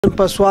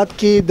په سوات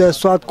کې د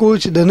سوات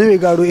کوچ د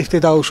نوې گاډو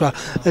افتتاح وشو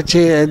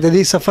چې د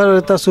دې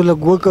سفر تاسو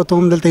لږ وکړو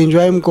هم دلته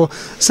انجوای مکو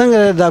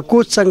څنګه دا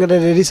کوچ څنګه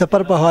د دې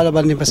سفر په حواله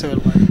باندې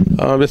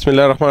پسول بسم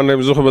الله الرحمن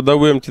الرحیم زه به دا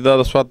وایم چې دا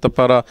د سوات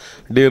لپاره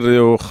ډیر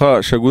یو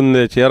ښه شګون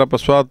دی چې یاره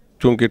په سوات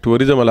چونکې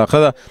ټوریزم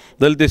علاقه ده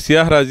دلته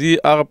سیاح راځي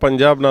هغه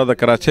پنجاب نه د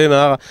کراچۍ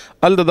نه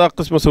هلته دا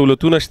قسمه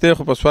سهولتونه شته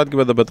خو په سوات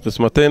کې به د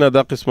بدقسمتۍ نه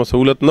دا قسمه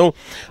سهولت نه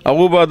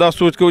هغوی به دا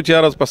سوچ کوو چې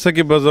یاره په څه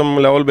کې به زم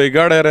لاول به یې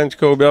ګاډی ارینج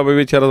کوو بیا به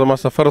وي چې یاره زما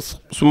سفر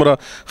څومره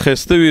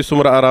ښایسته وي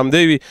څومره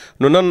ارامدی وي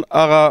نو نن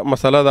هغه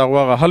مسله د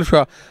هغو هغه حل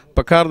شوه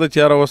په کار د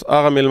چې یاره اوس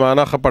هغه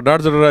میلمانه ښه په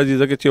ډاډ زړه راځي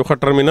ځکه چې یو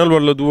ښه ټرمینل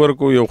ورله دو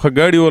ورکړو یو ښه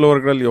ګاډي ول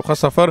ورکړل یو ښه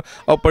سفر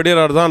او په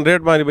ډېر ارزان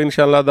ریټ باندې به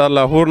انشاءالله دا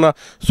لاهور نه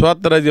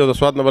سوات ته راځي او د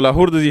سوات نه به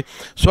لاهور ته ځي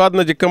سوات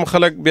نه چې کوم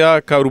خلک بیا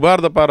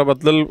کاروبار دپاره به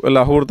تلل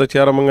لاهور ته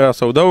چې یاره موږ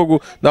سودا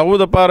وکړو د هغو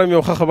دپاره هم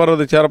یو ښه خبره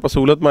ده چې یاره په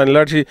سهولت باندې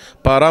لاړ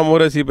شي په ارام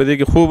ورسي په دې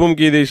کې خوب هم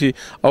کیدی شي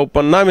او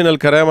په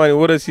نامینل کرایه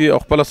باندې ورسي او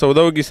خپله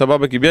سودا وکړي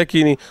سبا به کې بیا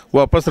کینی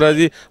واپس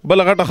راځي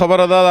بله غټه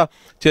خبره دا ده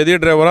چې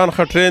دې ډرایوران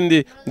ښه ټرین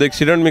دي د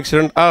اکسیډنټ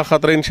میکسیډنټ هغه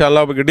خطره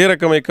انشاءالله به ډېره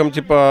کمه کم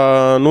چې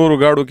په نورو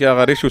گاډو کې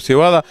هغه ریشو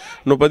سیوا ده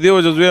نو په دې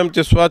وجه زه وایم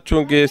چې سوات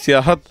چونکې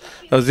سیاحت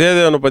ځای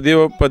دی نو په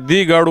دې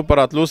گاډو په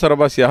راتلو سره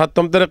به سیاحت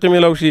ته هم ترقي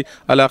میلاو شي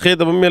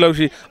علاقې ته به هم میلاو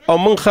شي او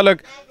موږ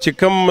خلک چې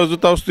کوم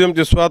زه تاسو ته یم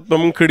چې سوات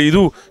به موږ کړي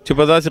دو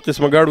چې په داسې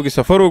قسمه گاډو کې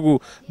سفر وکړو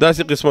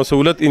داسې قسمه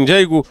سهولت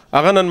انجوای کړو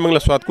هغه نن موږ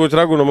له سوات کوچ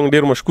راکړو نو موږ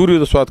ډېر مشکور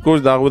یو د سوات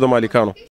کوچ د هغو د مالکانو